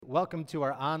welcome to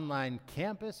our online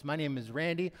campus. My name is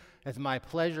Randy. It's my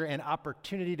pleasure and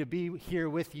opportunity to be here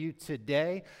with you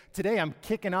today. Today I'm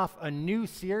kicking off a new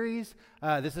series.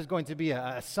 This is going to be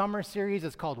a summer series.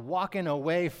 It's called Walking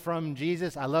Away from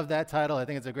Jesus. I love that title. I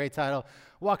think it's a great title,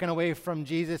 Walking Away from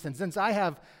Jesus. And since I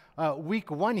have week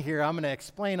one here, I'm going to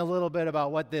explain a little bit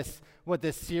about what this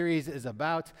series is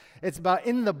about. It's about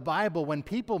in the Bible, when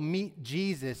people meet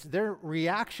Jesus, their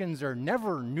reactions are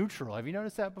never neutral. Have you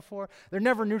noticed that before? They're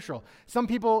never neutral. Some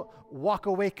people walk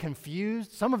away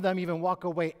confused. Some of them even walk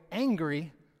away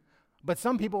angry. But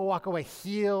some people walk away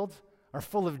healed or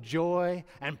full of joy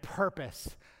and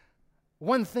purpose.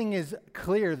 One thing is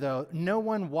clear, though. No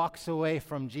one walks away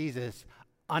from Jesus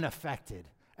unaffected.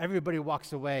 Everybody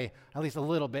walks away at least a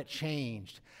little bit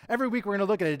changed. Every week we're going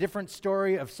to look at a different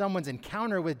story of someone's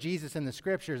encounter with Jesus in the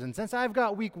scriptures. And since I've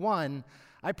got week one,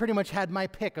 I pretty much had my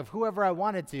pick of whoever I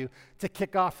wanted to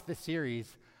kick off the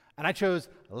series. And I chose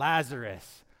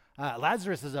Lazarus.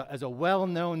 Lazarus is a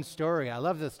well-known story. I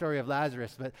love the story of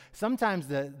Lazarus, but sometimes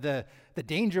the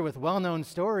danger with well-known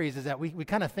stories is that we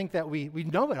kind of think that we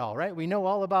know it all, right? We know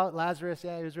all about Lazarus.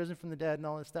 Yeah, he was risen from the dead and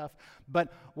all this stuff.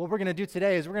 But what we're going to do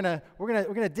today is we're going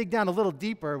to dig down a little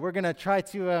deeper. We're going to try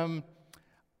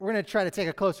to take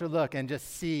a closer look and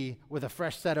just see with a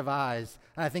fresh set of eyes.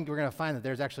 And I think we're going to find that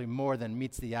there's actually more than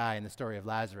meets the eye in the story of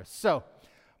Lazarus. So,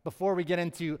 before we get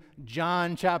into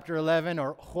John chapter 11,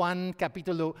 or Juan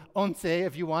capítulo 11,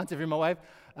 if you're my wife,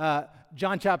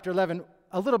 John chapter 11,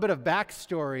 a little bit of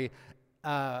backstory,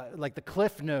 like the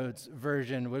Cliff Notes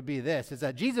version would be this, is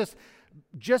that Jesus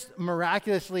just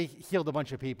miraculously healed a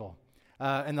bunch of people.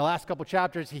 In the last couple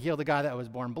chapters, he healed a guy that was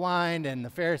born blind, and the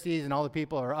Pharisees and all the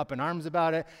people are up in arms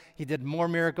about it. He did more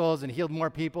miracles and healed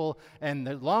more people. And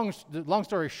the long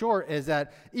story short is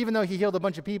that even though he healed a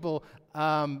bunch of people,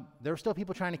 there were still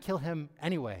people trying to kill him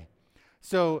anyway.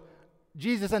 So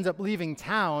Jesus ends up leaving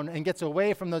town and gets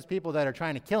away from those people that are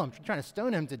trying to kill him, trying to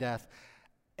stone him to death.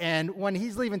 And when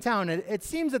he's leaving town, it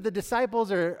seems that the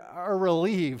disciples are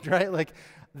relieved, right? Like,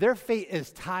 their fate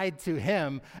is tied to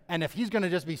him, and if he's going to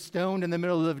just be stoned in the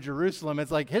middle of Jerusalem,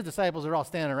 it's like his disciples are all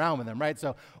standing around with him, right?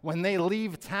 So when they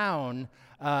leave town,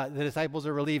 the disciples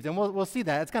are relieved, and we'll see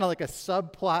that. It's kind of like a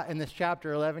subplot in this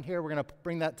chapter 11 here. We're going to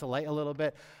bring that to light a little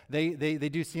bit. They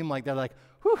do seem like they're like,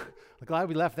 whew, glad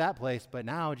we left that place, but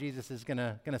now Jesus is going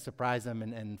to surprise them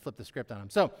and flip the script on them.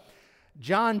 So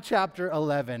John chapter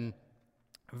 11,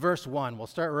 verse 1, we'll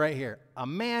start right here. A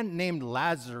man named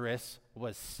Lazarus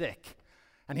was sick.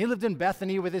 And he lived in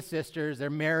Bethany with his sisters. They're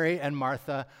Mary and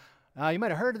Martha. You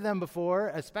might have heard of them before,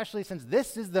 especially since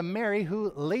this is the Mary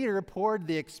who later poured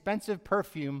the expensive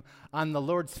perfume on the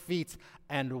Lord's feet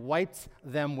and wiped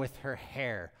them with her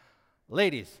hair.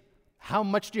 Ladies, how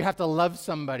much do you have to love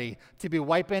somebody to be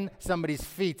wiping somebody's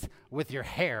feet with your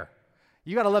hair?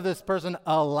 You got to love this person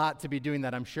a lot to be doing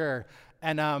that, I'm sure.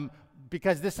 And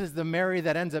because this is the Mary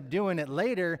that ends up doing it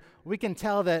later, we can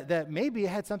tell that maybe it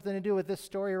had something to do with this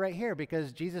story right here,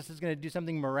 because Jesus is going to do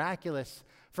something miraculous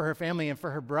for her family and for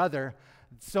her brother,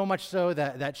 so much so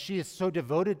that she is so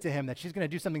devoted to him that she's going to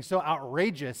do something so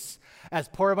outrageous as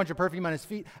pour a bunch of perfume on his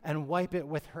feet and wipe it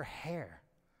with her hair.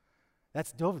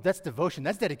 That's devotion.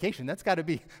 That's dedication. That's got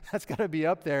to be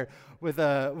up there with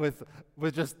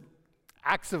just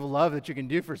acts of love that you can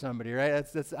do for somebody, right?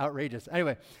 That's outrageous.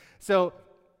 Anyway, so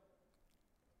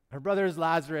her brother is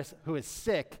Lazarus, who is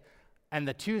sick, and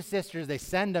the two sisters, they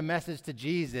send a message to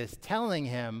Jesus telling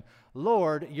him,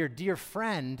 Lord, your dear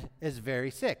friend is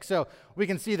very sick. So we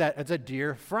can see that it's a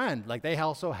dear friend. Like, they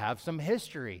also have some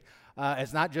history.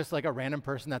 It's not just like a random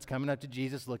person that's coming up to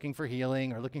Jesus looking for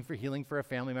healing or looking for healing for a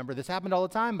family member. This happened all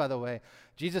the time, by the way.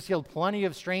 Jesus healed plenty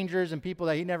of strangers and people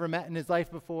that he never met in his life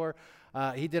before.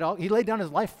 He laid down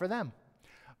his life for them.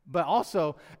 But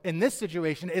also, in this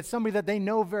situation, it's somebody that they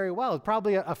know very well.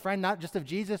 Probably a friend not just of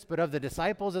Jesus, but of the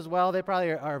disciples as well. They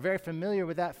probably are very familiar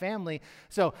with that family.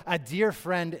 So a dear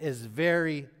friend is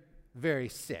very, very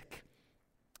sick.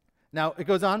 Now, it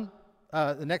goes on,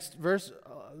 the next verse,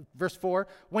 verse 4.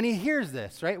 When he hears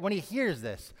this, right? When he hears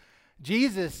this,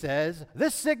 Jesus says,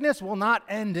 this sickness will not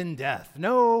end in death.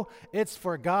 No, it's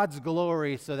for God's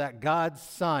glory, so that God's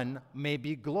Son may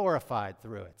be glorified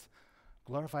through it.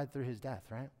 Glorified through his death,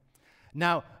 right?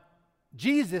 Now,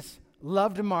 Jesus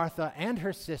loved Martha and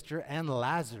her sister and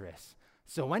Lazarus.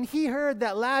 So when he heard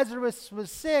that Lazarus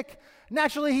was sick,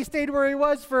 naturally he stayed where he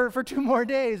was for 2 more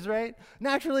days, right?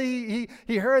 Naturally,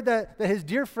 he heard that his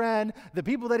dear friend, the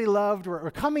people that he loved,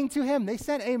 were coming to him. They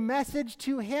sent a message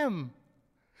to him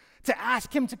to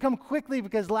ask him to come quickly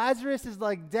because Lazarus is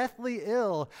like deathly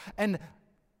ill. And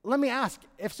let me ask,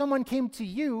 if someone came to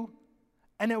you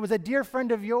and it was a dear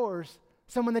friend of yours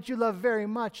someone that you love very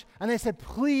much, and they said,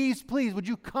 please, please, would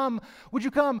you come? Would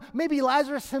you come? Maybe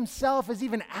Lazarus himself is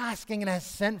even asking and has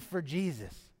sent for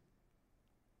Jesus.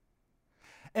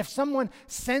 If someone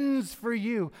sends for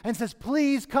you and says,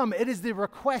 please come, it is the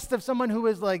request of someone who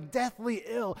is like deathly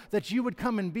ill that you would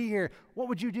come and be here, what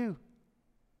would you do?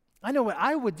 I know what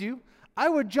I would do. I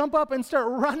would jump up and start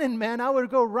running, man. I would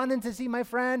go running to see my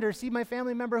friend or see my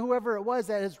family member, whoever it was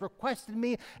that has requested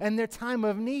me in their time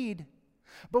of need.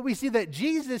 But we see that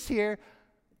Jesus here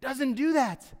doesn't do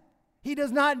that. He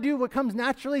does not do what comes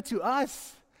naturally to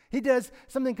us. He does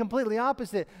something completely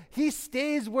opposite. He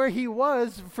stays where he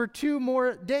was for 2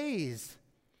 more days.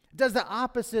 Does the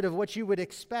opposite of what you would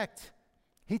expect.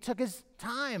 He took his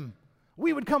time.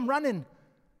 We would come running.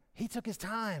 He took his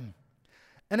time.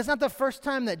 And it's not the first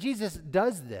time that Jesus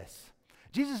does this.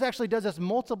 Jesus actually does this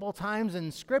multiple times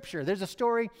in Scripture. There's a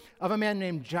story of a man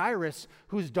named Jairus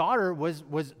whose daughter was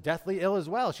deathly ill as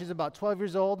well. She's about 12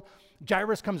 years old.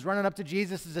 Jairus comes running up to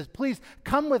Jesus and says, please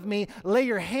come with me, lay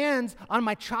your hands on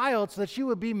my child so that she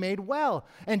would be made well.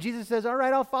 And Jesus says, all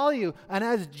right, I'll follow you. And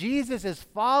as Jesus is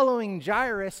following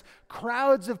Jairus,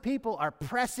 crowds of people are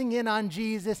pressing in on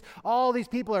Jesus. All these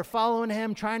people are following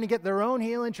him, trying to get their own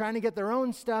healing, trying to get their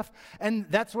own stuff. And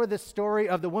that's where the story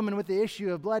of the woman with the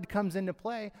issue of blood comes into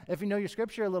play. If you know your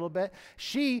Scripture a little bit,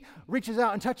 she reaches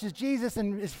out and touches Jesus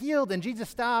and is healed. And Jesus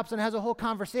stops and has a whole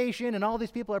conversation. And all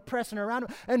these people are pressing around him.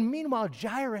 And meanwhile,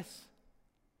 Jairus,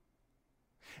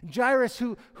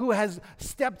 who has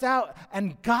stepped out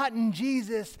and gotten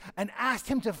Jesus and asked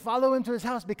him to follow him to his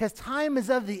house because time is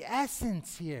of the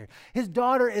essence here. His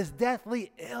daughter is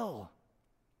deathly ill.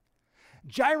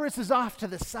 Jairus is off to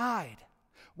the side,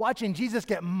 watching Jesus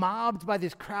get mobbed by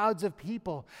these crowds of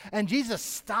people. And Jesus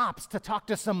stops to talk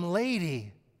to some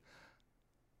lady.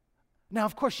 Now,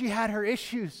 of course, she had her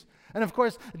issues. And of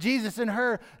course, Jesus and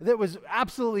her, that was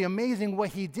absolutely amazing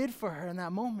what he did for her in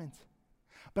that moment.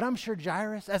 But I'm sure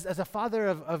Jairus, as a father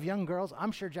of young girls,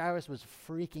 I'm sure Jairus was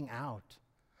freaking out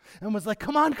and was like,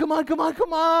 come on, come on, come on,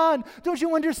 come on. Don't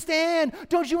you understand?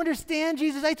 Don't you understand,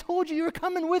 Jesus? I told you were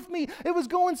coming with me. It was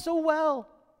going so well.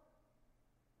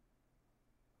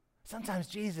 Sometimes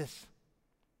Jesus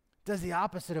does the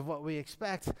opposite of what we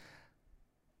expect.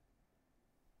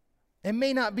 It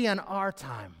may not be on our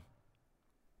time,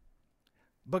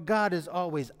 but God is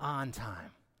always on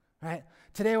time, right?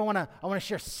 Today I want to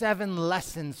share 7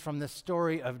 lessons from the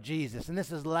story of Jesus, and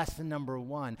this is lesson number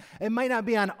 1. It might not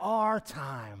be on our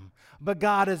time, but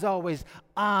God is always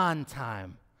on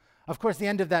time. Of course, the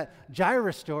end of that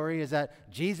Jairus story is that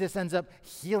Jesus ends up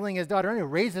healing his daughter, and he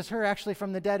raises her actually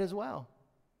from the dead as well.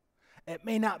 It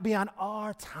may not be on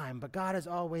our time, but God is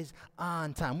always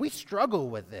on time. We struggle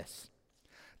with this.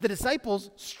 The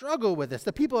disciples struggle with this.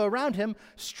 The people around him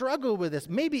struggle with this.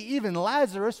 Maybe even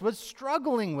Lazarus was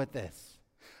struggling with this.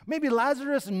 Maybe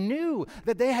Lazarus knew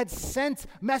that they had sent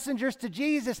messengers to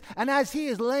Jesus, and as he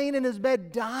is laying in his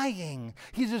bed dying,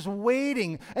 he's just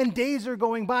waiting, and days are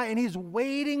going by, and he's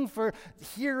waiting for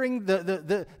hearing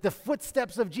the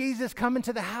footsteps of Jesus come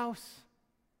into the house.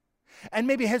 And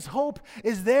maybe his hope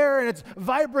is there and it's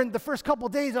vibrant the first couple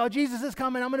days. Oh, Jesus is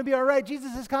coming. I'm going to be all right.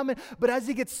 Jesus is coming. But as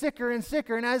he gets sicker and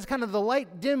sicker, and as kind of the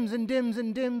light dims and dims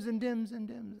and dims and dims and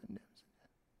dims and dims,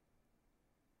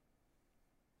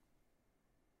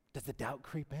 does the doubt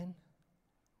creep in?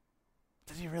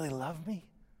 Does he really love me?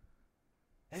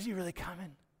 Is he really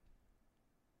coming?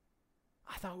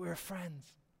 I thought we were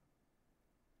friends.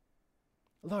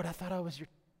 Lord, I thought I was your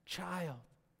child.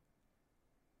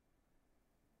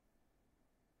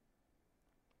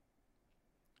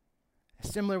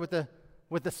 Similar with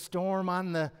the storm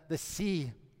on the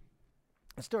sea.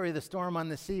 The story of the storm on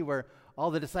the sea where all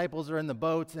the disciples are in the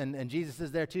boats and Jesus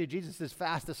is there too. Jesus is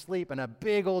fast asleep and a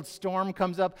big old storm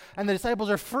comes up and the disciples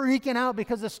are freaking out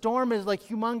because the storm is like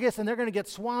humongous and they're going to get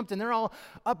swamped and they're all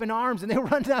up in arms and they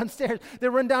run downstairs. They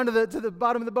run down to the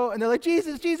bottom of the boat and they're like,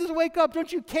 Jesus, Jesus, wake up.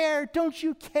 Don't you care? Don't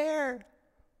you care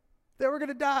that we're going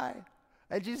to die?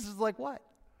 And Jesus is like, what?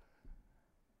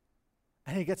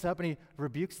 And he gets up and he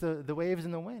rebukes the waves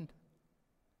and the wind.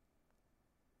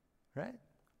 Right?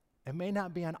 It may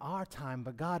not be on our time,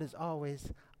 but God is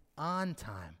always on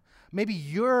time. Maybe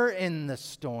you're in the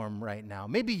storm right now.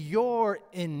 Maybe you're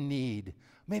in need.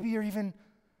 Maybe you're even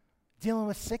dealing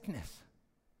with sickness.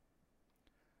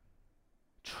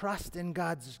 Trust in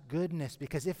God's goodness,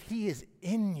 because if he is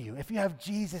in you, if you have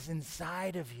Jesus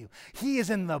inside of you, he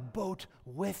is in the boat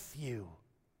with you.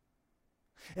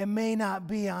 It may not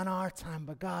be on our time,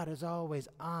 but God is always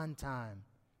on time.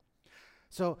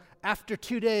 So after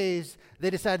 2 days, they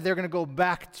decided they're going to go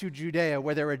back to Judea,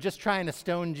 where they were just trying to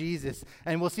stone Jesus.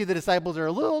 And we'll see the disciples are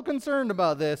a little concerned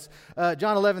about this.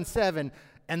 John 11:7.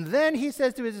 And then he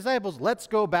says to his disciples, let's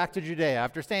go back to Judea.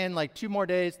 After staying like 2 more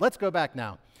days, let's go back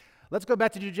now. Let's go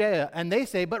back to Judea. And they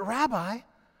say, but Rabbi,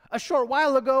 a short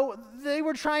while ago, they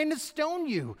were trying to stone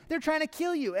you. They're trying to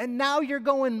kill you. And now you're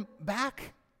going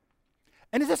back?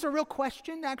 And is this a real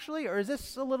question, actually, or is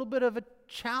this a little bit of a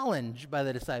challenge by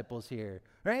the disciples here?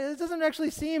 Right? This doesn't actually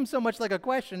seem so much like a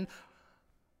question.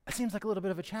 It seems like a little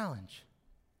bit of a challenge.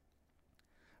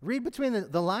 Read between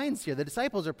the lines here. The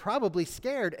disciples are probably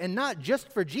scared, and not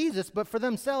just for Jesus, but for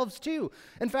themselves too.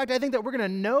 In fact, I think that we're going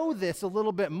to know this a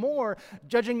little bit more,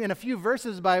 judging in a few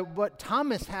verses by what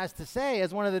Thomas has to say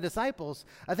as one of the disciples.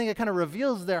 I think it kind of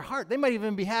reveals their heart. They might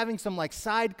even be having some like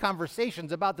side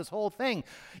conversations about this whole thing.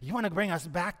 You want to bring us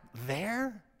back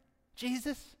there,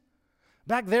 Jesus?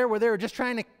 Back there where they were just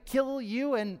trying to kill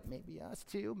you and maybe us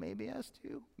too, maybe us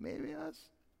too, maybe us.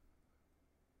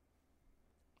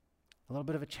 A little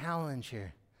bit of a challenge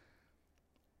here.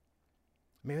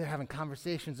 Maybe they're having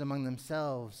conversations among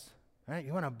themselves, right?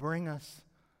 You want to bring us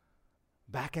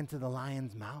back into the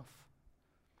lion's mouth?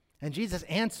 And Jesus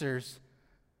answers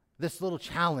this little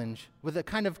challenge with a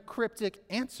kind of cryptic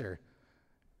answer,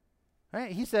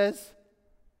 right? He says,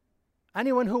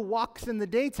 anyone who walks in the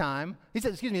daytime, he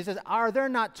says, are there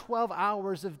not 12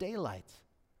 hours of daylight?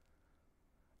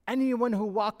 Anyone who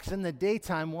walks in the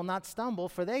daytime will not stumble,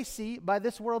 for they see by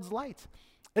this world's light.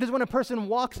 It is when a person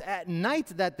walks at night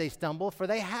that they stumble, for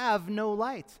they have no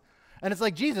light. And it's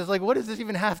like, Jesus, like, what does this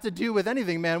even have to do with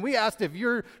anything, man? We asked if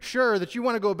you're sure that you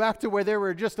want to go back to where they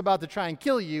were just about to try and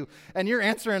kill you, and you're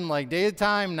answering like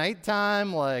daytime,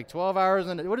 nighttime, like 12 hours,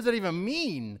 and what does that even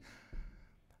mean?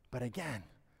 But again,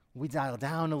 we dial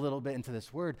down a little bit into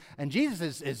this word, and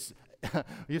Jesus is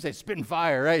you say spitting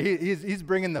fire, right? He's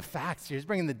bringing the facts here. He's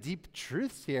bringing the deep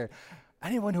truths here.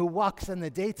 Anyone who walks in the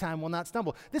daytime will not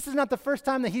stumble. This is not the first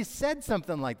time that he's said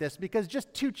something like this, because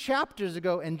just 2 chapters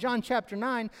ago in John chapter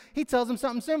 9, he tells them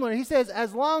something similar. He says,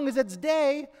 as long as it's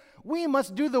day, we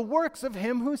must do the works of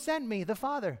him who sent me, the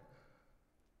Father.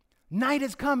 Night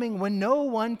is coming when no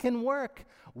one can work.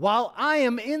 While I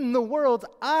am in the world,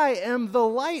 I am the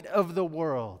light of the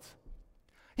world.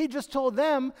 He just told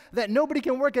them that nobody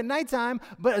can work at nighttime,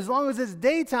 but as long as it's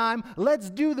daytime, let's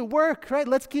do the work, right?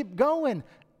 Let's keep going.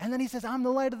 And then he says, I'm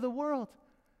the light of the world.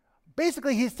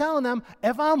 Basically, he's telling them,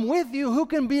 if I'm with you, who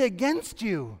can be against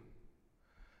you?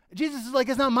 Jesus is like,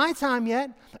 it's not my time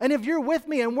yet. And if you're with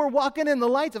me and we're walking in the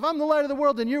lights, if I'm the light of the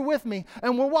world and you're with me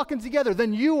and we're walking together,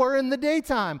 then you are in the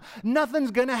daytime.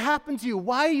 Nothing's going to happen to you.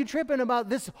 Why are you tripping about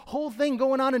this whole thing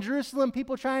going on in Jerusalem,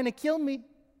 people trying to kill me?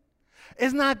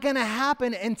 It's not going to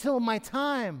happen until my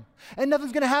time. And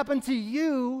nothing's going to happen to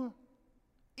you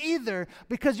either,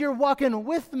 because you're walking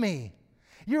with me.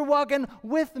 You're walking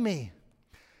with me.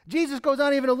 Jesus goes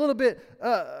on even a little bit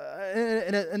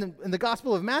in the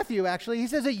Gospel of Matthew, actually. He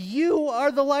says that you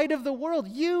are the light of the world.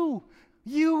 You,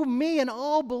 me, and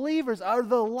all believers are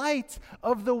the light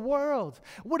of the world.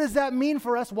 What does that mean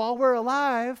for us while we're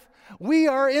alive? We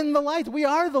are in the light. We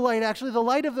are the light, actually, the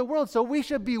light of the world. So we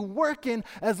should be working,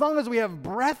 as long as we have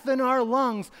breath in our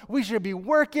lungs, we should be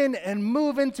working and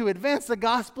moving to advance the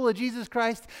gospel of Jesus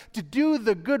Christ, to do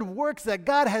the good works that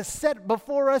God has set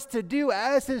before us to do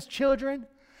as his children.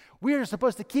 We are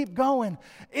supposed to keep going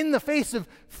in the face of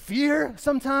fear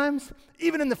sometimes,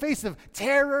 even in the face of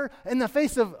terror, in the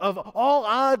face of all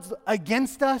odds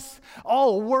against us,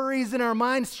 all worries in our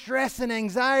mind, stress and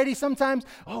anxiety. Sometimes,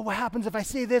 what happens if I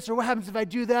say this, or what happens if I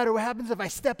do that, or what happens if I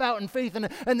step out in faith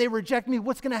and they reject me?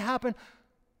 What's going to happen?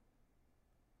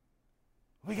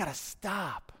 We got to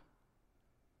stop.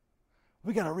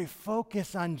 We got to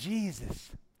refocus on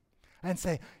Jesus and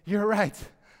say, you're right.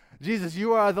 Jesus,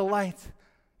 you are the light.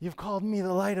 You've called me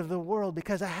the light of the world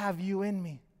because I have you in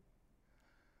me.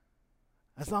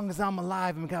 As long as I'm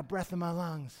alive and got breath in my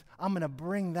lungs, I'm going to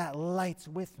bring that light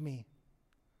with me.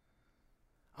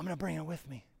 I'm going to bring it with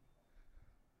me.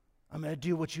 I'm going to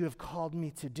do what you have called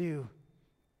me to do.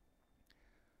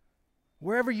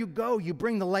 Wherever you go, you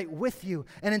bring the light with you.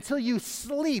 And until you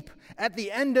sleep at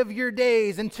the end of your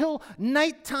days, until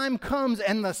nighttime comes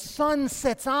and the sun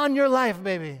sets on your life,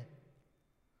 baby,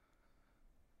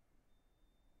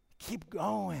 keep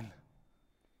going.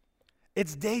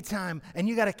 It's daytime, and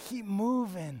you got to keep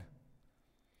moving.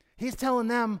 He's telling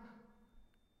them,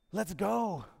 let's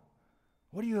go.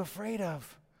 What are you afraid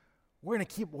of? We're going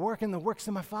to keep working the works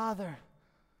of my Father.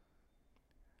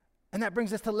 And that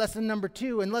brings us to lesson number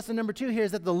 2. And lesson number 2 here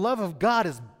is that the love of God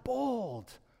is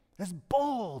bold. It's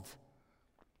bold.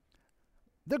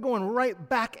 They're going right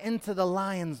back into the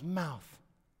lion's mouth.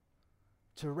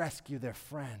 to rescue their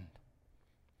friend.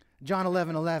 John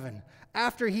 11:11.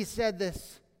 After he said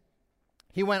this,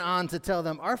 he went on to tell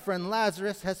them, our friend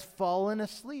Lazarus has fallen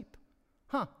asleep.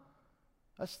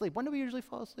 Asleep. When do we usually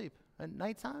fall asleep? At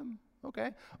nighttime?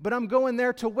 Okay. But I'm going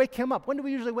there to wake him up. When do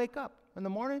we usually wake up? In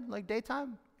the morning? Like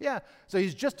daytime? Yeah. So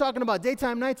he's just talking about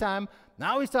daytime, nighttime.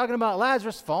 Now he's talking about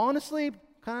Lazarus falling asleep,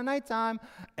 kind of nighttime,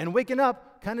 and waking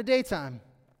up, kind of daytime.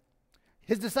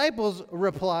 His disciples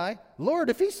reply,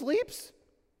 Lord, if he sleeps,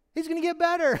 he's going to get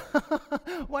better.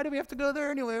 Why do we have to go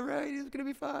there anyway, right? He's going to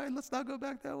be fine. Let's not go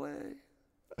back that way.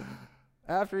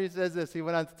 After he says this, he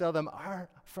went on to tell them, our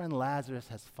friend Lazarus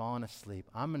has fallen asleep.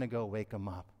 I'm going to go wake him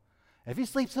up. If he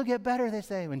sleeps, he'll get better, they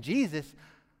say. When Jesus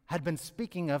had been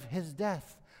speaking of his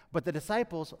death, but the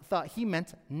disciples thought he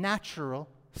meant natural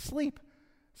sleep.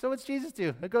 So what's Jesus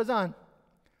do? It goes on.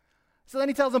 So then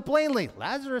he tells them plainly,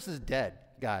 Lazarus is dead,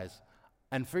 guys.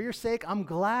 And for your sake, I'm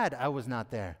glad I was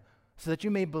not there, so that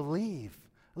you may believe.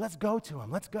 Let's go to him.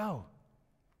 Let's go.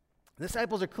 The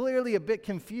disciples are clearly a bit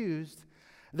confused.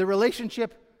 The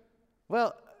relationship,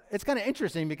 well, it's kind of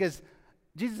interesting because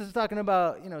Jesus is talking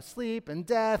about, sleep and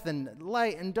death and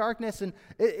light and darkness. And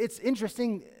it's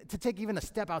interesting to take even a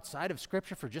step outside of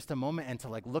Scripture for just a moment and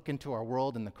to look into our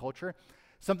world and the culture.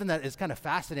 Something that is kind of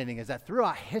fascinating is that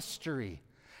throughout history,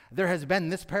 there has been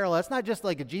this parallel. It's not just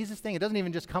like a Jesus thing. It doesn't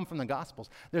even just come from the Gospels.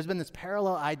 There's been this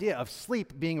parallel idea of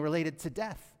sleep being related to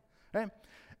death, right?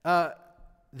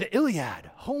 The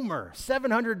Iliad, Homer,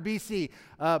 700 BC,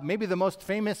 maybe the most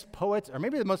famous poet, or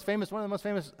maybe one of the most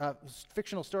famous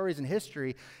fictional stories in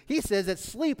history. He says that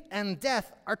sleep and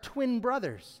death are twin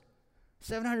brothers,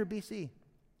 700 BC.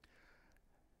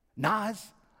 Nas,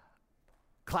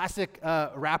 classic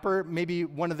rapper, maybe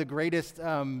one of the greatest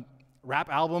rap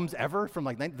albums ever from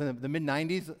the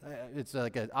mid-90s. It's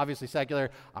obviously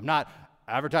secular. I'm not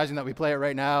advertising that we play it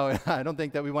right now. I don't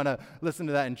think that we want to listen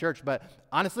to that in church, but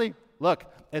honestly, look,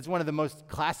 it's one of the most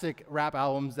classic rap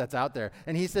albums that's out there.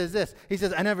 And he says this. He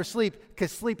says, I never sleep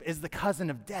because sleep is the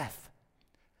cousin of death.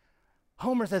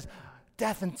 Homer says,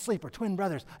 death and sleep are twin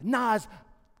brothers. Nas,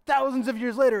 thousands of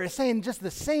years later, is saying just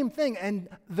the same thing. And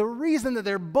the reason that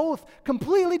they're both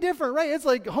completely different, right? It's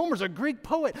like Homer's a Greek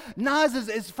poet. Nas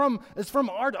is from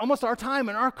almost our time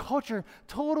and our culture.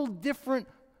 Total different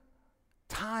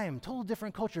time, total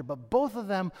different culture, but both of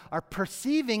them are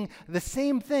perceiving the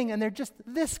same thing, and they're just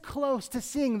this close to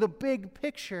seeing the big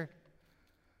picture.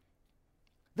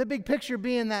 The big picture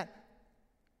being that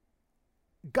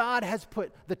God has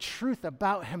put the truth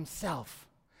about himself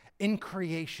in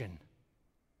creation.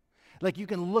 You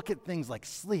can look at things like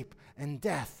sleep and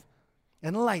death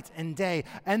and light and day,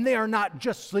 and they are not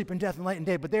just sleep and death and light and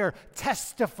day, but they are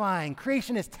testifying.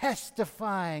 Creation is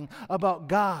testifying about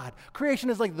God. Creation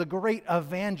is like the great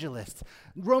evangelist.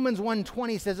 Romans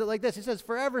 1:20 says it like this. It says,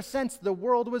 for ever since the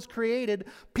world was created,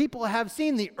 people have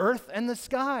seen the earth and the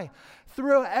sky.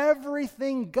 Through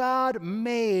everything God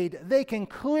made, they can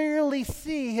clearly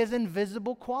see his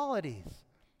invisible qualities,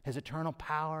 his eternal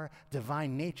power,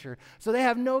 divine nature. So they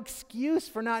have no excuse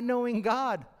for not knowing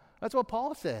God. That's what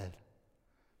Paul said.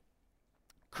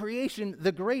 Creation,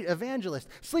 the great evangelist.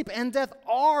 Sleep and death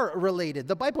are related.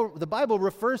 The Bible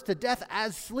refers to death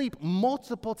as sleep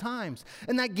multiple times.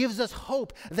 And that gives us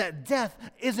hope that death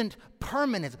isn't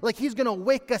permanent. He's going to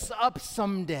wake us up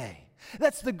someday.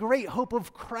 That's the great hope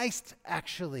of Christ,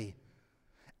 actually.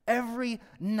 Every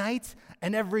night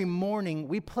and every morning,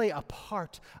 we play a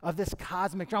part of this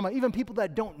cosmic drama. Even people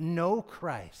that don't know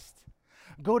Christ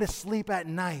go to sleep at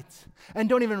night and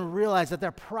don't even realize that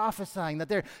they're prophesying, that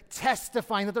they're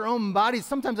testifying, that their own bodies,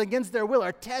 sometimes against their will,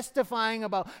 are testifying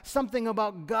about something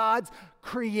about God's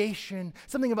creation,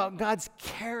 something about God's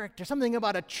character, something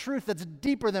about a truth that's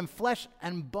deeper than flesh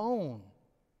and bone.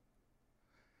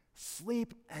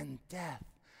 Sleep and death.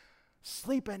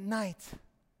 Sleep at night.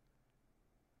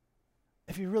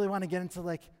 If you really want to get into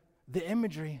the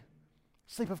imagery,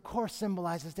 sleep of course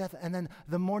symbolizes death, and then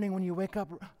the morning when you wake up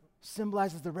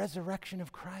symbolizes the resurrection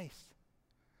of Christ.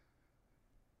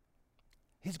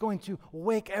 He's going to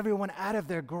wake everyone out of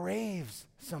their graves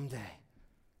someday.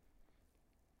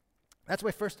 That's why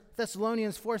 1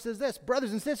 Thessalonians 4 says this,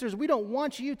 brothers and sisters, we don't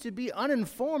want you to be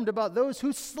uninformed about those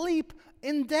who sleep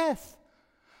in death,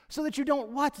 so that you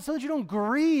don't what? So that you don't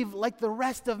grieve like the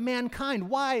rest of mankind.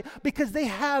 Why? Because they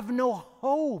have no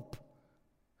hope.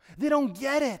 They don't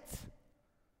get it.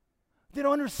 They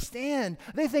don't understand.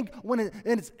 They think when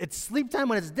it's sleep time,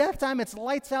 when it's death time, it's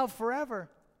lights out forever.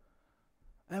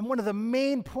 And one of the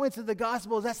main points of the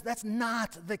gospel is that's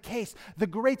not the case. The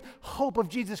great hope of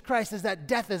Jesus Christ is that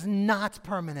death is not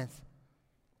permanent.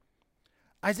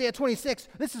 Isaiah 26,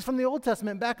 this is from the Old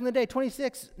Testament back in the day.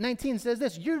 26:19 says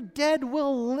this, your dead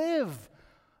will live.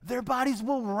 Their bodies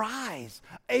will rise.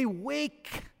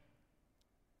 Awake.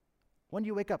 When do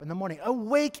you wake up? In the morning.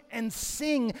 Awake and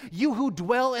sing, you who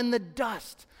dwell in the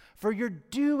dust. For your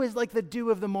dew is like the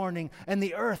dew of the morning, and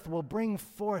the earth will bring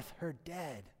forth her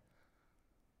dead.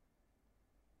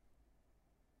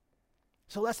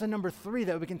 So lesson number 3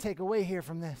 that we can take away here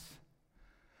from this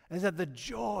is that the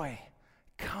joy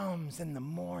comes in the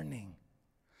morning.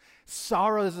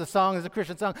 Sorrow is a song, is a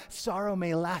Christian song. Sorrow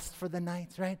may last for the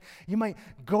night, right? You might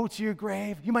go to your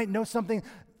grave. You might know somebody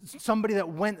that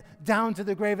went down to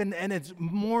the grave and it's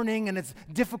mourning and it's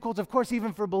difficult, of course,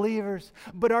 even for believers.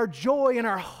 But our joy and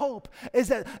our hope is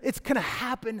that it's going to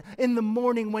happen in the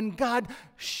morning when God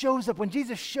shows up, when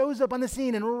Jesus shows up on the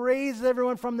scene and raises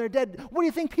everyone from their dead. What do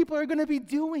you think people are going to be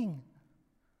doing?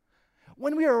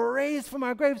 When we are raised from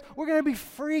our graves, we're going to be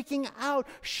freaking out,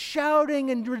 shouting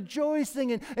and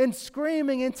rejoicing and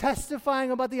screaming and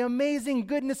testifying about the amazing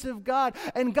goodness of God.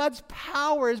 And God's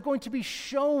power is going to be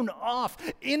shown off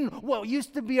in what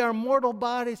used to be our mortal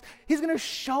bodies. He's going to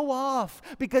show off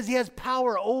because he has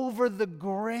power over the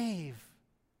grave.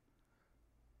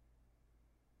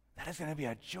 That is going to be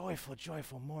a joyful,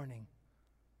 joyful morning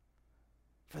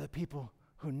for the people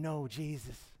who know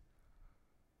Jesus.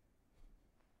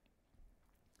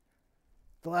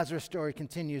 The Lazarus story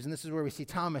continues, and this is where we see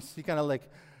Thomas. He kind of like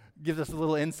gives us a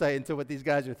little insight into what these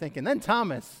guys are thinking. Then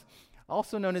Thomas,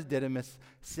 also known as Didymus,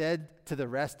 said to the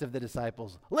rest of the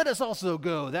disciples, let us also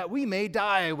go, that we may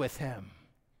die with him.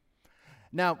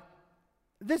 Now,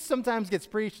 this sometimes gets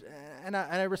preached, and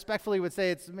I respectfully would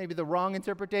say it's maybe the wrong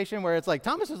interpretation, where it's like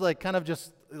Thomas is like kind of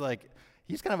just like,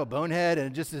 he's kind of a bonehead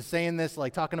and just is saying this,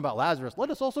 like talking about Lazarus. Let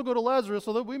us also go to Lazarus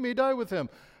so that we may die with him.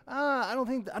 I don't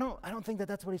think that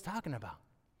that's what he's talking about.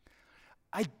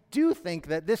 I do think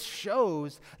that this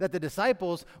shows that the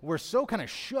disciples were so kind of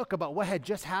shook about what had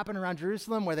just happened around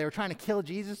Jerusalem, where they were trying to kill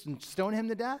Jesus and stone him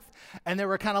to death, and they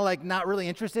were kind of like not really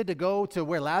interested to go to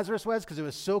where Lazarus was because it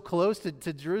was so close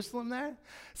to Jerusalem there.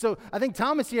 So I think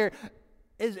Thomas here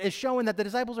is showing that the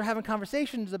disciples are having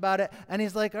conversations about it, and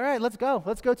he's like, all right, let's go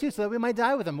too, so that we might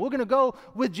die with him. We're going to go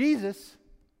with Jesus.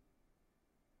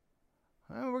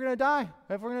 We're going to die.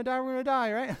 If we're going to die, we're going to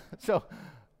die, right? So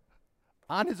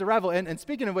on his arrival, and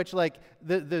speaking of which, like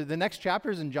the next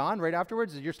chapters in John, right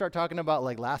afterwards, you start talking about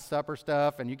like Last Supper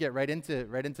stuff, and you get right into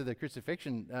the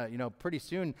crucifixion, pretty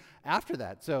soon after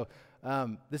that. So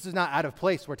this is not out of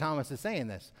place where Thomas is saying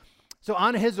this. So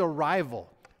on his arrival,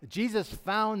 Jesus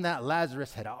found that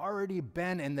Lazarus had already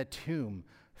been in the tomb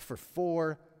for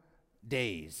 4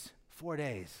 days. 4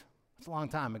 days. That's a long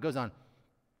time. It goes on.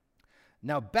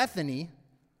 Now Bethany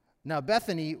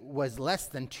was less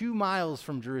than 2 miles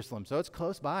from Jerusalem, so it's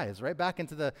close by. It's right back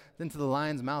into the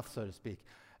lion's mouth, so to speak.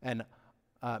 And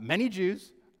many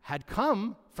Jews had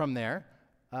come from there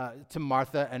to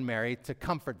Martha and Mary to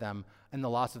comfort them in the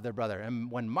loss of their brother. And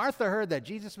when Martha heard that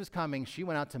Jesus was coming, she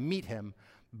went out to meet him,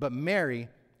 but Mary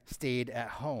stayed at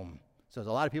home. So there's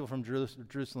a lot of people from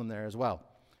Jerusalem there as well.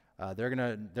 They're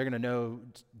gonna know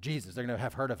Jesus. They're gonna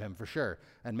have heard of him for sure,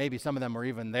 and maybe some of them were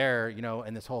even there,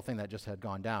 in this whole thing that just had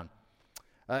gone down.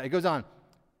 It goes on,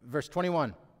 verse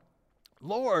 21.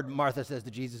 Lord, Martha says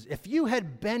to Jesus, if you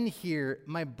had been here,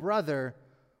 my brother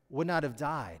would not have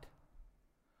died.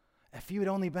 If you had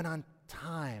only been on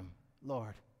time,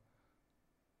 Lord.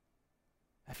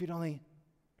 If you'd only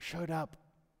showed up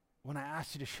when I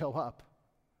asked you to show up,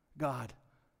 God.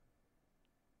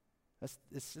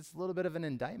 It's a little bit of an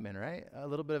indictment, right? A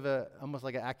little bit of almost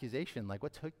like an accusation. Like,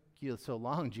 what took you so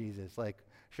long, Jesus? Like,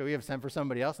 should we have sent for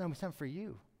somebody else? No, we sent for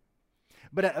you.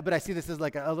 But I see this as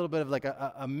like a little bit of like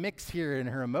a mix here in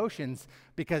her emotions,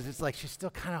 because it's like she's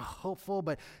still kind of hopeful,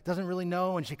 but doesn't really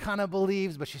know, and she kind of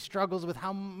believes, but she struggles with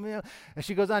how, and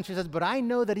she goes on, she says, but I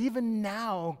know that even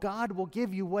now God will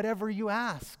give you whatever you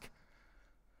ask.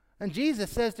 And Jesus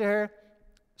says to her,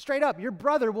 straight up, your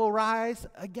brother will rise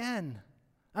again.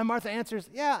 And Martha answers,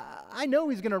 yeah, I know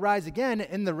he's going to rise again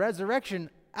in the resurrection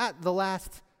at the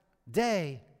last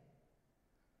day.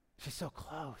 She's so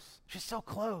close. She's so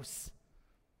close.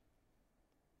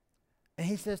 And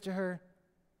he says to her,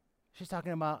 she's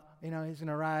talking about, he's going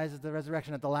to rise at the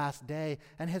resurrection at the last day.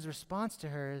 And his response to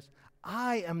her is,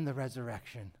 I am the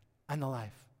resurrection and the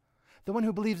life. The one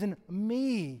who believes in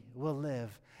me will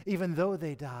live, even though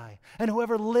they die. And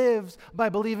whoever lives by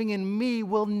believing in me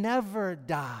will never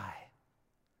die.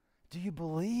 Do you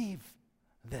believe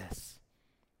this?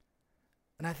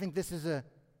 And I think this is an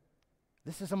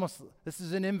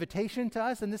invitation to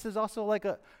us, and this is also like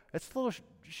it's a little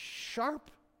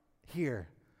sharp here.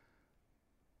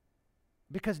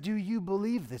 Because do you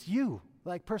believe this? You,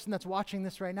 like person that's watching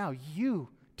this right now,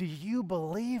 do you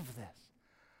believe this?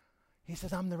 He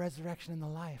says, I'm the resurrection and the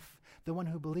life. The one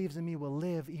who believes in me will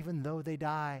live even though they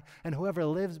die. And whoever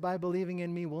lives by believing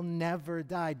in me will never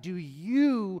die. Do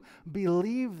you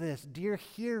believe this, dear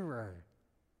hearer?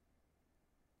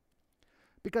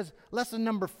 Because lesson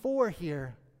number 4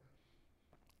 here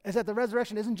is that the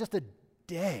resurrection isn't just a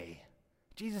day.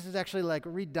 Jesus is actually like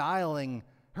redialing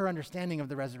her understanding of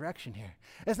the resurrection here.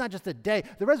 It's not just a day.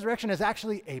 The resurrection is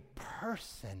actually a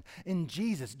person in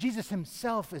Jesus. Jesus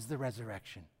himself is the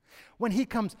resurrection. When he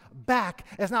comes back,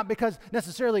 it's not because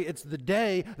necessarily it's the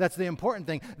day that's the important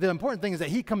thing. The important thing is that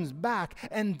he comes back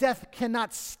and death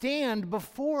cannot stand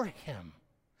before him.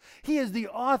 He is the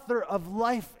author of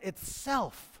life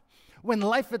itself. When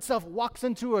life itself walks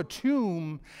into a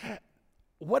tomb,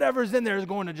 whatever's in there is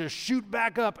going to just shoot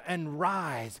back up and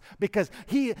rise because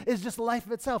he is just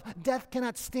life itself. Death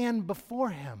cannot stand before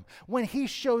him. When he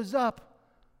shows up,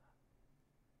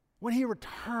 when he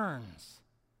returns,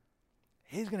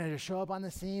 he's going to just show up on the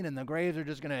scene and the graves are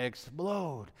just going to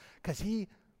explode because he's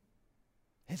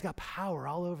got power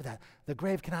all over that. The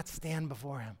grave cannot stand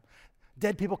before him.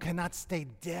 Dead people cannot stay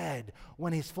dead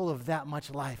when he's full of that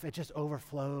much life. It just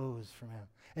overflows from him.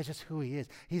 It's just who he is.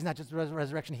 He's not just the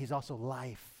resurrection, he's also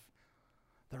life.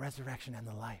 The resurrection and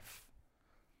the life.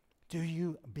 Do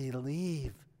you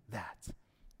believe that?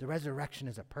 The resurrection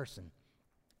is a person.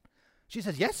 She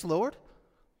says, yes, Lord.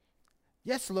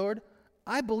 Yes, Lord.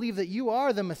 I believe that you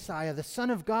are the Messiah, the Son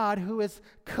of God who has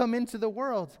come into the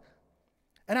world.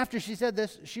 And after she said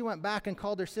this, she went back and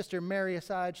called her sister Mary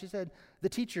aside. She said, the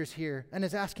teacher's here and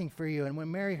is asking for you. And when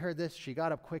Mary heard this, she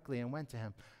got up quickly and went to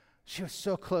him. She was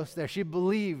so close there. She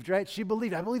believed, right? She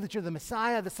believed. I believe that you're the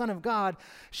Messiah, the Son of God.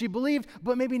 She believed,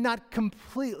 but maybe not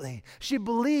completely. She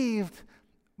believed,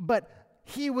 but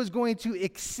he was going to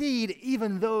exceed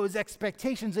even those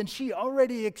expectations. And she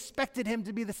already expected him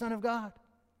to be the Son of God.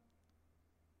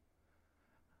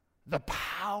 The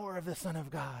power of the Son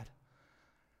of God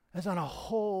is on a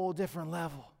whole different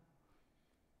level.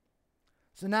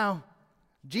 So now,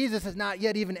 Jesus has not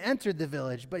yet even entered the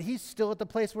village, but he's still at the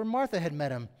place where Martha had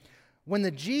met him. When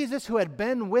the Jesus who had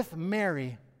been with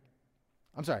Mary,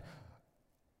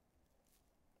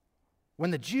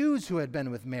 when the Jews who had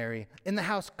been with Mary in the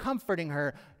house comforting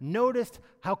her noticed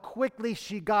how quickly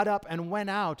she got up and went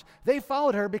out, they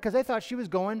followed her because they thought she was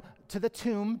going to the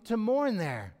tomb to mourn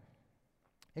there.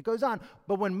 It goes on,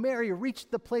 but when Mary reached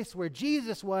the place where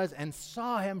Jesus was and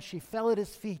saw him, she fell at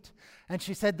his feet. And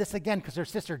she said this again because her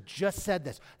sister just said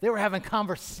this. They were having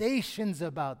conversations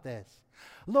about this.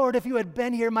 Lord, if you had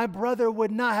been here, my brother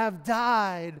would not have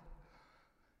died.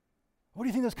 What do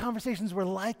you think those conversations were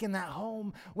like in that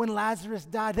home when Lazarus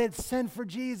died? They had sent for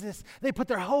Jesus. They put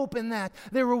their hope in that.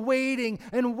 They were waiting,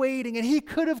 and he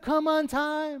could have come on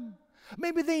time.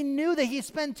 Maybe they knew that he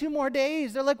spent 2 more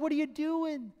days. They're like, what are you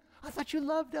doing? I thought you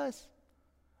loved us.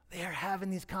 They are having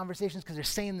these conversations because they're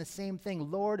saying the same thing.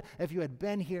 Lord, if you had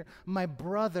been here, my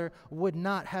brother would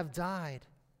not have died.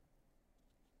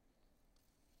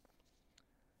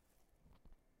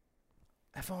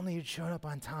 If only you'd shown up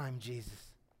on time,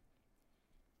 Jesus.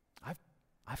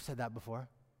 I've said that before.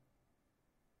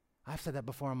 I've said that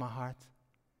before in my heart.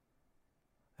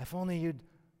 If only you'd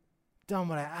done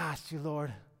what I asked you,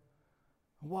 Lord.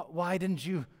 Why didn't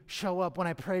you show up when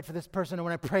I prayed for this person or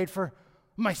when I prayed for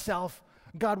myself?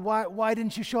 God, why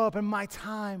didn't you show up in my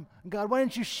time? God, why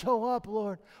didn't you show up,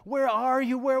 Lord? Where are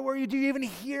you? Where were you? Do you even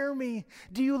hear me?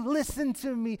 Do you listen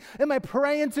to me? Am I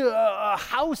praying to a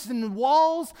house and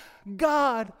walls?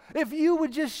 God, if you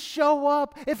would just show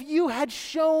up, if you had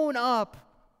shown up.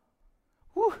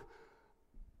 Whew.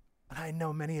 And I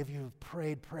know many of you have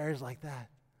prayed prayers like that,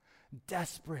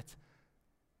 desperate,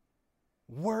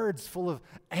 words full of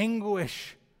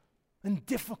anguish and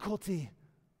difficulty,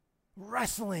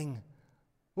 wrestling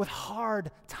with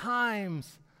hard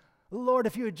times. Lord,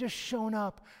 if you had just shown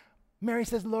up. Mary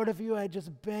says, Lord, if you had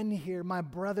just been here, my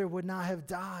brother would not have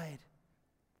died.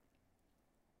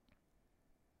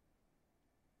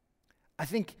 I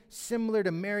think similar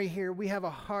to Mary here, we have a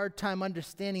hard time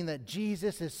understanding that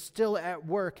Jesus is still at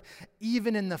work,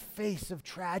 even in the face of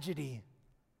tragedy.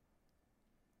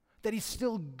 That he's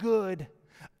still good,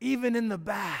 even in the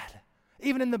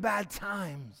bad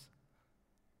times.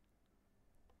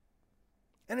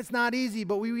 And it's not easy,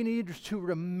 but we need to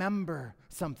remember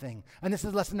something. And this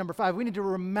is lesson number 5. We need to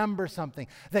remember something.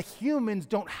 That humans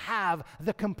don't have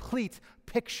the complete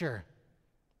picture.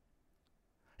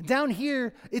 Down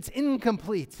here, it's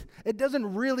incomplete. It doesn't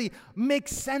really make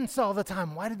sense all the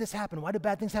time. Why did this happen? Why did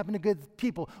bad things happen to good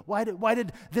people? Why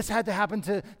did this had to happen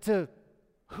to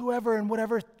whoever in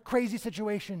whatever crazy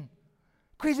situation?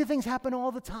 Crazy things happen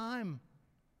all the time.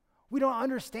 We don't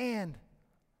understand.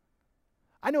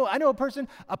 I know a person,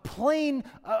 a plane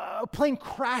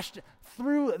crashed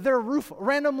through their roof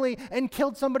randomly and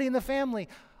killed somebody in the family.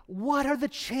 What are the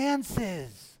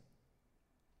chances?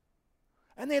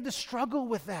 And they had to struggle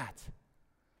with that.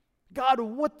 God,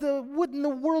 what in the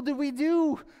world did we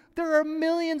do? There are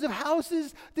millions of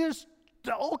houses. There's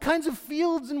all kinds of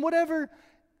fields and whatever.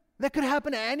 That could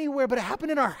happen anywhere, but it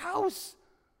happened in our house.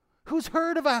 Who's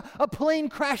heard of a plane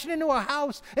crashing into a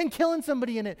house and killing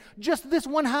somebody in it? Just this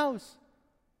one house.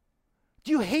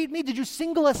 Do you hate me? Did you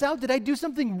single us out? Did I do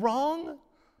something wrong?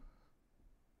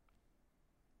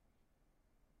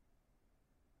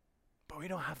 But we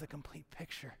don't have the complete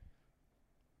picture.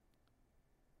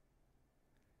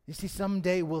 You see,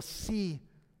 someday we'll see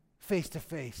face to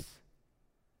face.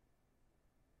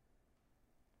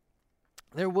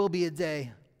 There will be a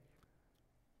day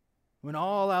when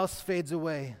all else fades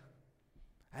away,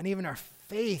 and even our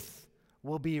faith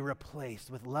will be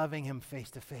replaced with loving Him face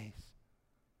to face.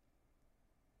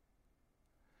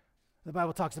 The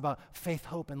Bible talks about faith,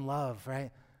 hope, and love,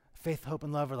 right? Faith, hope,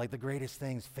 and love are like the greatest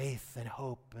things, faith and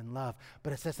hope and love.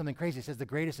 But it says something crazy. It says the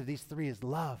greatest of these three is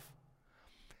love.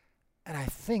 And I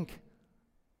think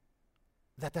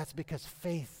that that's because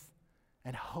faith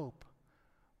and hope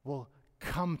will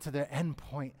come to their end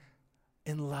point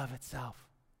in love itself.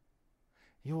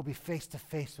 You will be face to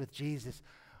face with Jesus.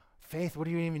 Faith, what are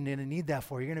you even going to need that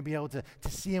for? You're going to be able to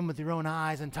see Him with your own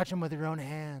eyes and touch Him with your own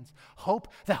hands. Hope,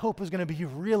 that hope is going to be, you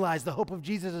realize the hope of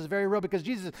Jesus is very real because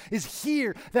Jesus is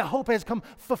here. That hope has come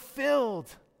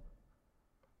fulfilled.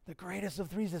 The greatest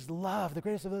of threes is love. The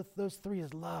greatest of those three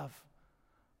is love.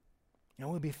 And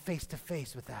we'll be face to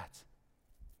face with that.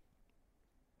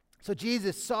 So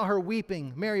Jesus saw her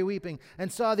weeping, Mary weeping,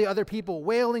 and saw the other people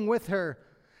wailing with her,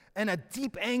 and a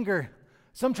deep anger.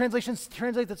 Some translations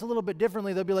translate this a little bit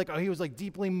differently. They'll be like, oh, he was like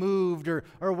deeply moved or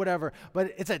whatever.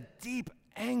 But it's a deep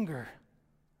anger.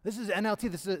 This is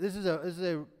NLT. This is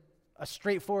a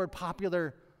straightforward,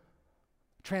 popular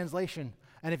translation.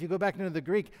 And if you go back into the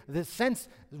Greek, the sense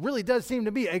really does seem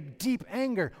to be a deep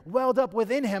anger welled up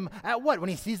within him at what? When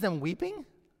he sees them weeping?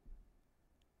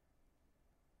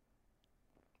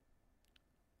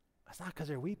 That's not because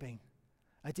they're weeping.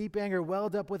 A deep anger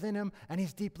welled up within him, and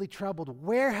he's deeply troubled.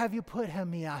 Where have you put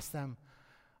him? He asked them.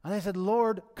 And they said,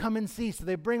 Lord, come and see. So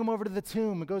they bring him over to the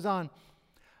tomb. It goes on.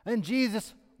 And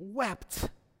Jesus wept.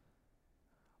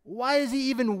 Why is he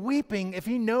even weeping if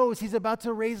he knows he's about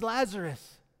to raise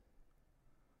Lazarus?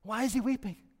 Why is he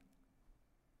weeping?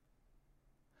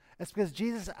 It's because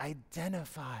Jesus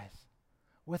identifies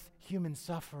with human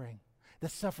suffering, the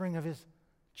suffering of his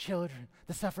children,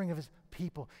 the suffering of his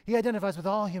people. He identifies with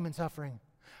all human suffering.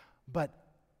 But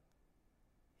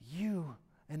you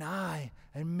and I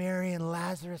and Mary and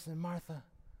Lazarus and Martha,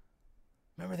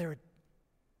 remember they were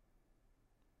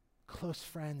close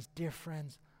friends, dear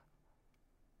friends,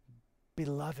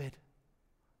 beloved.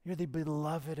 You're the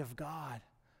beloved of God.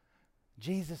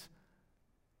 Jesus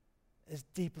is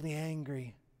deeply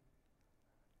angry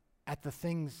at the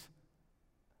things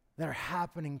that are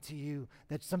happening to you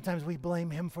that sometimes we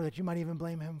blame him for, that you might even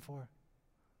blame him for.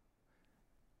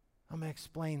 I'm going to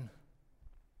explain.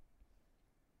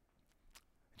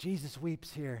 Jesus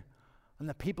weeps here, and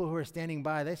the people who are standing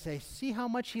by, they say, see how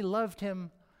much he loved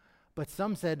him. But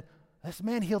some said, this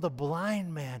man healed a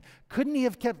blind man. Couldn't he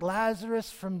have kept Lazarus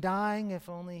from dying if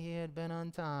only he had been on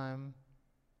time?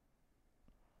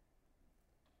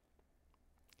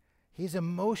 He's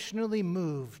emotionally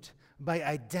moved by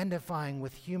identifying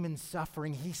with human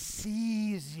suffering. He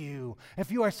sees you.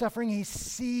 If you are suffering, he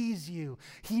sees you.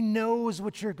 He knows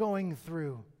what you're going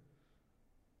through.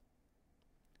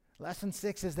 Lesson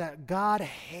 6 is that God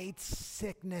hates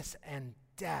sickness and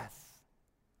death.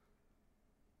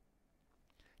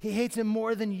 He hates him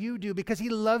more than you do because he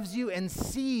loves you and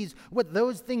sees what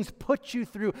those things put you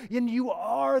through. And you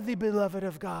are the beloved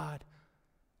of God.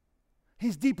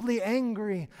 He's deeply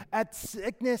angry at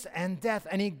sickness and death,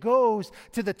 and he goes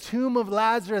to the tomb of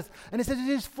Lazarus, and it says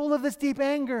he's full of this deep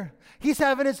anger. He's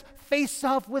having his face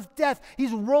off with death.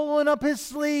 He's rolling up his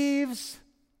sleeves,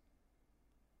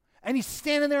 and he's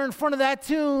standing there in front of that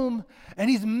tomb, and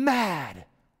he's mad.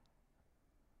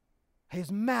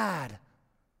 He's mad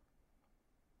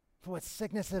for what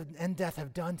sickness and death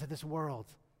have done to this world.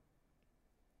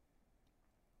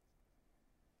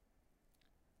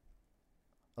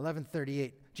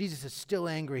 (11:38). Jesus is still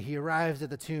angry. He arrives at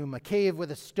the tomb, a cave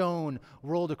with a stone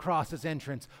rolled across its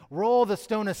entrance. Roll the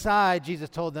stone aside, Jesus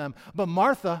told them. But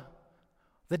Martha,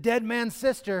 the dead man's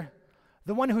sister,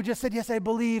 The one who just said, yes, I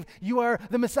believe you are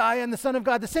the Messiah and the Son of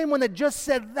God, the same one that just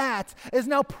said that is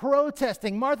now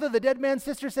protesting. Martha, the dead man's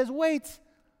sister, says, wait.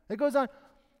 It goes on,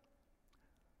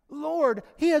 Lord,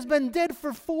 he has been dead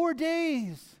for 4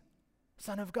 days.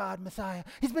 Son of God, Messiah.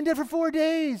 He's been dead for 4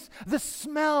 days. The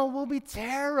smell will be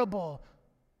terrible.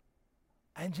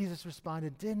 And Jesus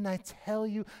responded, didn't I tell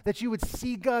you that you would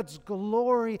see God's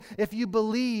glory if you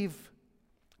believe?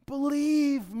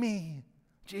 Believe me.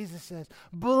 Jesus says,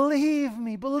 believe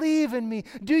me, believe in me.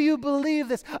 Do you believe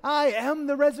this? I am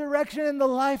the resurrection and the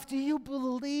life. Do you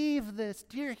believe this,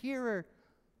 dear hearer?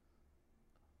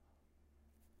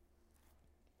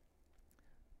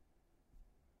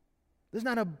 There's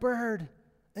not a bird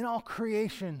in all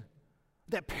creation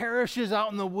that perishes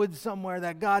out in the woods somewhere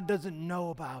that God doesn't know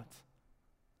about.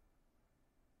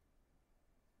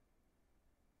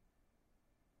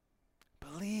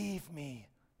 Believe me,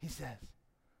 he says.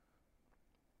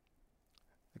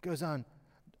 It goes on,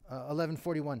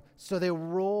 11:41. So they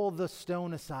roll the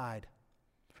stone aside.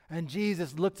 And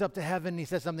Jesus looks up to heaven and he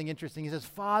says something interesting. He says,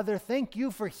 Father, thank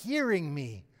you for hearing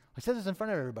me. He says this in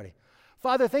front of everybody.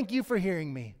 Father, thank you for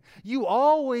hearing me. You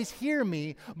always hear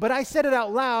me, but I said it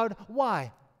out loud.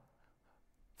 Why?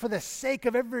 For the sake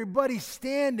of everybody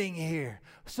standing here,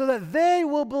 so that they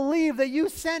will believe that you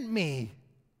sent me.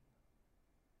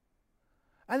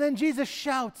 And then Jesus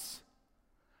shouts.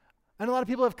 And a lot of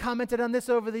people have commented on this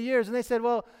over the years, and they said,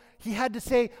 well, he had to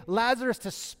say Lazarus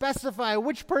to specify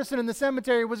which person in the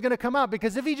cemetery was going to come out,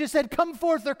 because if he just said, come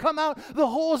forth or come out, the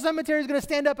whole cemetery is going to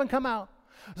stand up and come out.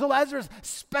 So Lazarus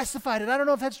specified it. I don't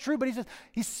know if that's true, but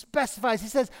he specifies. He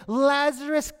says,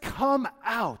 Lazarus, come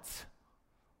out.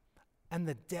 And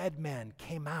the dead man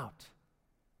came out,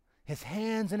 his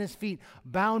hands and his feet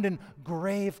bound in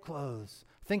grave clothes.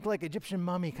 Think like Egyptian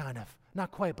mummy kind of.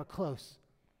 Not quite, but close.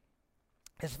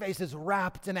 His face is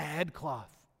wrapped in a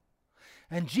headcloth.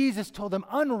 And Jesus told them,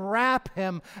 unwrap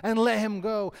him and let him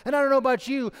go. And I don't know about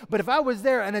you, but if I was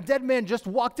there and a dead man just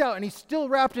walked out and he's still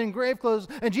wrapped in grave clothes,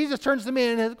 and Jesus turns to me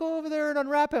and says, go over there and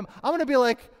unwrap him, I'm going to be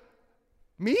like,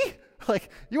 me? Like,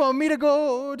 you want me to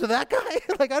go to that guy?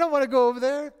 Like, I don't want to go over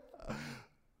there.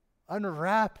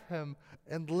 Unwrap him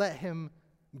and let him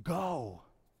go.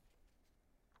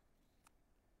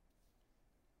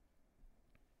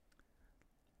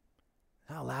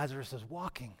 Now Lazarus is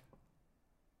walking.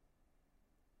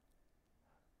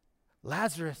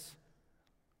 Lazarus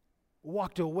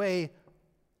walked away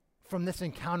from this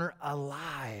encounter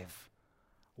alive,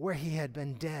 where he had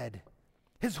been dead.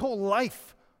 His whole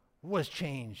life was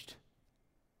changed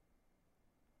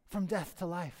from death to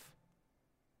life.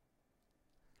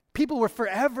 People were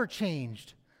forever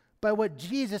changed by what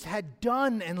Jesus had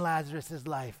done in Lazarus'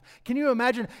 life. Can you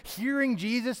imagine hearing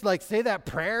Jesus like say that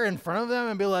prayer in front of them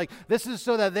and be like, this is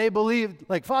so that they believe,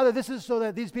 like, Father, this is so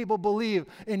that these people believe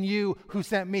in you who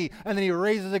sent me. And then he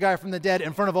raises a guy from the dead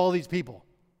in front of all these people.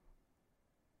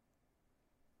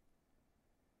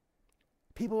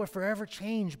 People were forever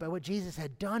changed by what Jesus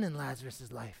had done in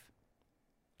Lazarus' life.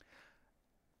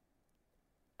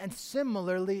 And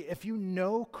similarly, if you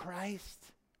know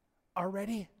Christ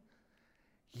already,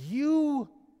 you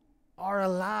are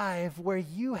alive where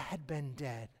you had been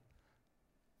dead.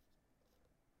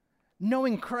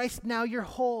 Knowing Christ now, your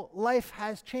whole life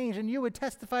has changed, and you would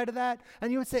testify to that,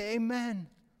 and you would say, amen.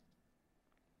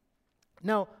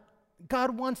 Now,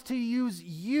 God wants to use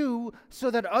you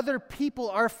so that other people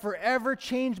are forever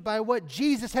changed by what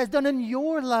Jesus has done in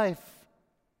your life.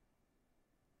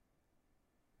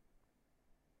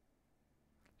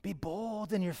 Be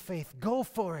bold in your faith. Go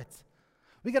for it.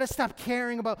 We got to stop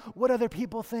caring about what other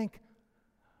people think.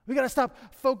 We got to stop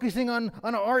focusing on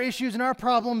our issues and our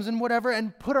problems and whatever,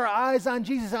 and put our eyes on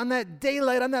Jesus, on that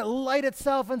daylight, on that light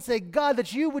itself, and say, God,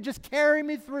 that you would just carry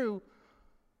me through.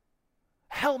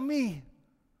 Help me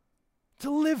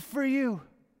to live for you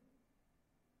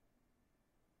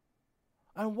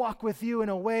and walk with you in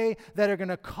a way that are going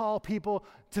to call people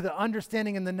to the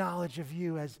understanding and the knowledge of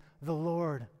you as the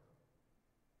Lord.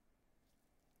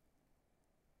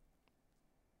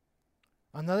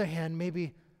 On the other hand,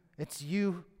 maybe it's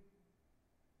you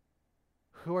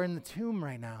who are in the tomb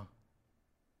right now.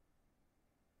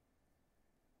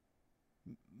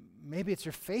 Maybe it's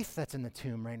your faith that's in the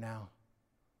tomb right now.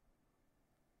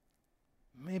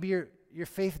 Maybe your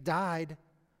faith died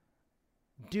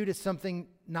due to something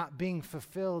not being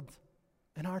fulfilled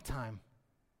in our time.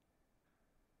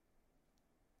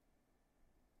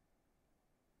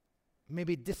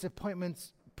 Maybe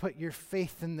disappointments put your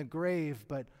faith in the grave,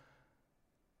 but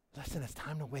listen, it's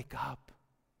time to wake up.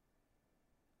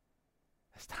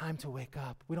 It's time to wake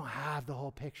up. We don't have the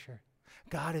whole picture.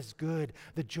 God is good.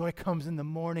 The joy comes in the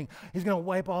morning. He's going to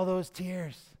wipe all those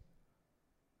tears.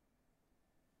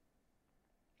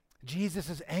 Jesus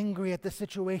is angry at the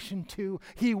situation too.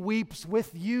 He weeps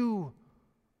with you.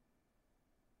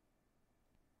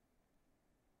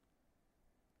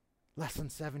 Lesson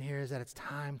 7 here is that it's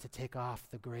time to take off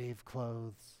the grave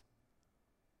clothes.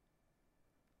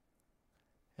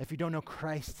 If you don't know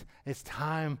Christ, it's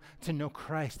time to know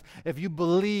Christ. If you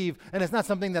believe, and it's not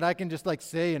something that I can just like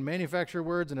say and manufacture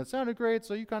words and it sounded great,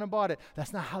 so you kind of bought it.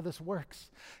 That's not how this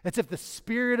works. It's if the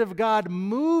Spirit of God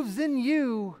moves in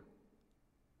you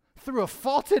through a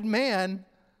faulted man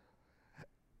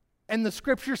and the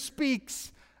Scripture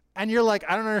speaks and you're like,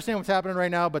 I don't understand what's happening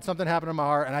right now, but something happened in my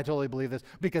heart and I totally believe this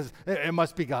because it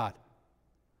must be God.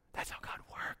 That's how God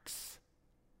works.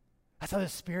 That's how the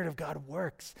Spirit of God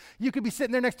works. You could be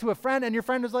sitting there next to a friend and your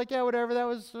friend is like, yeah, whatever, that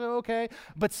was okay.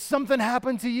 But something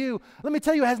happened to you. Let me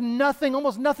tell you, it has nothing,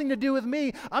 almost nothing to do with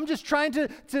me. I'm just trying to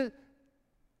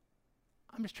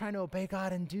obey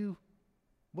God and do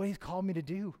what He's called me to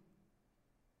do.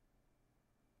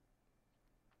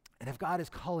 And if God is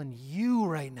calling you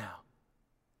right now,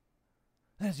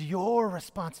 then it's your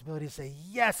responsibility to say,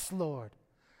 yes, Lord.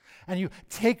 And you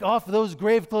take off those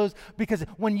grave clothes, because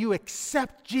when you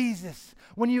accept Jesus,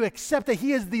 when you accept that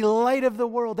He is the light of the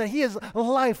world, that He is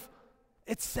life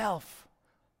itself,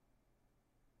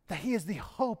 that He is the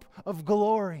hope of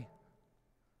glory,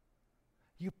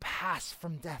 you pass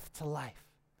from death to life.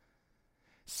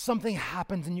 Something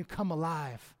happens and you come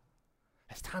alive.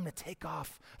 It's time to take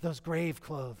off those grave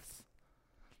clothes.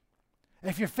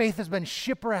 If your faith has been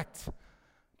shipwrecked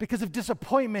because of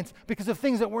disappointment, because of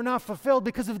things that were not fulfilled,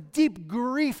 because of deep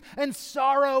grief and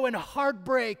sorrow and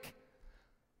heartbreak,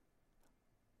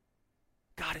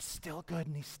 God is still good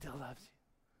and He still loves you.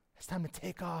 It's time to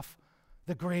take off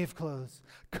the grave clothes.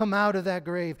 Come out of that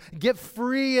grave. Get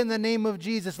free in the name of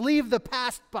Jesus. Leave the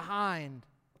past behind.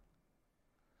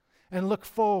 And look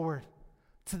forward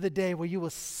to the day where you will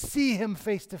see Him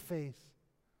face to face.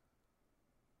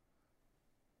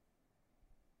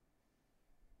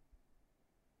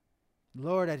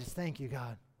 Lord, I just thank you,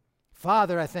 God.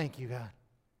 Father, I thank you, God.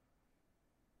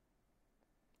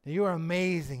 That you are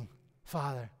amazing,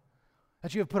 Father.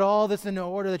 That you have put all this into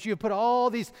order, that you have put all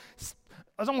these, it's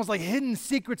almost like hidden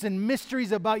secrets and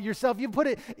mysteries about yourself. You put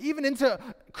it even into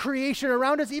creation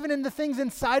around us, even in the things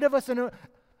inside of us and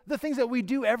the things that we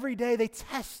do every day. They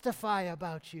testify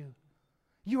about you.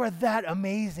 You are that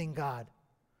amazing, God.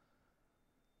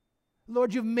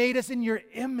 Lord, you've made us in your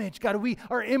image. God, we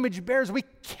are image bearers. We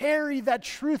carry that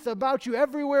truth about you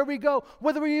everywhere we go,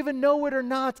 whether we even know it or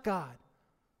not, God.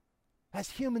 As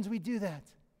humans, we do that.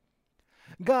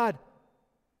 God,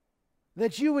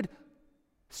 that you would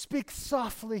speak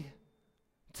softly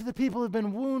to the people who have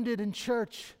been wounded in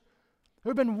church, who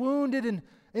have been wounded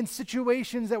in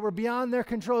situations that were beyond their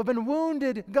control, have been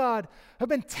wounded, God, have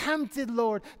been tempted,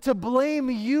 Lord, to blame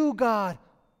you, God,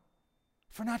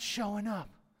 for not showing up,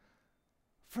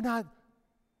 for not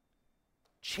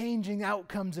changing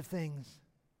outcomes of things.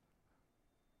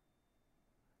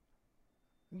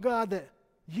 God, that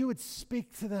you would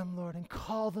speak to them, Lord, and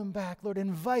call them back, Lord,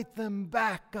 invite them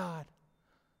back, God.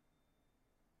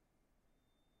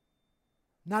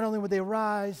 Not only would they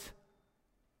rise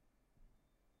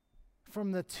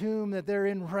from the tomb that they're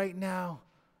in right now,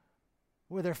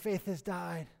 where their faith has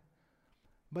died,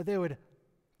 but they would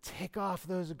take off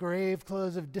those grave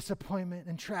clothes of disappointment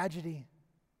and tragedy.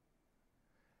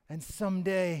 And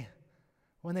someday,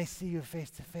 when they see you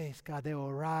face to face, God, they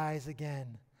will rise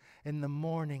again in the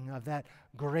morning of that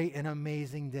great and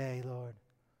amazing day, Lord.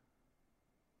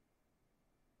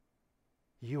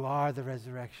 You are the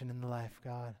resurrection and the life,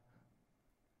 God.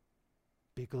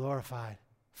 Be glorified,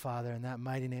 Father, in that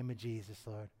mighty name of Jesus,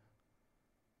 Lord.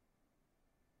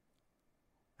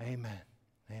 Amen.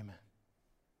 Amen.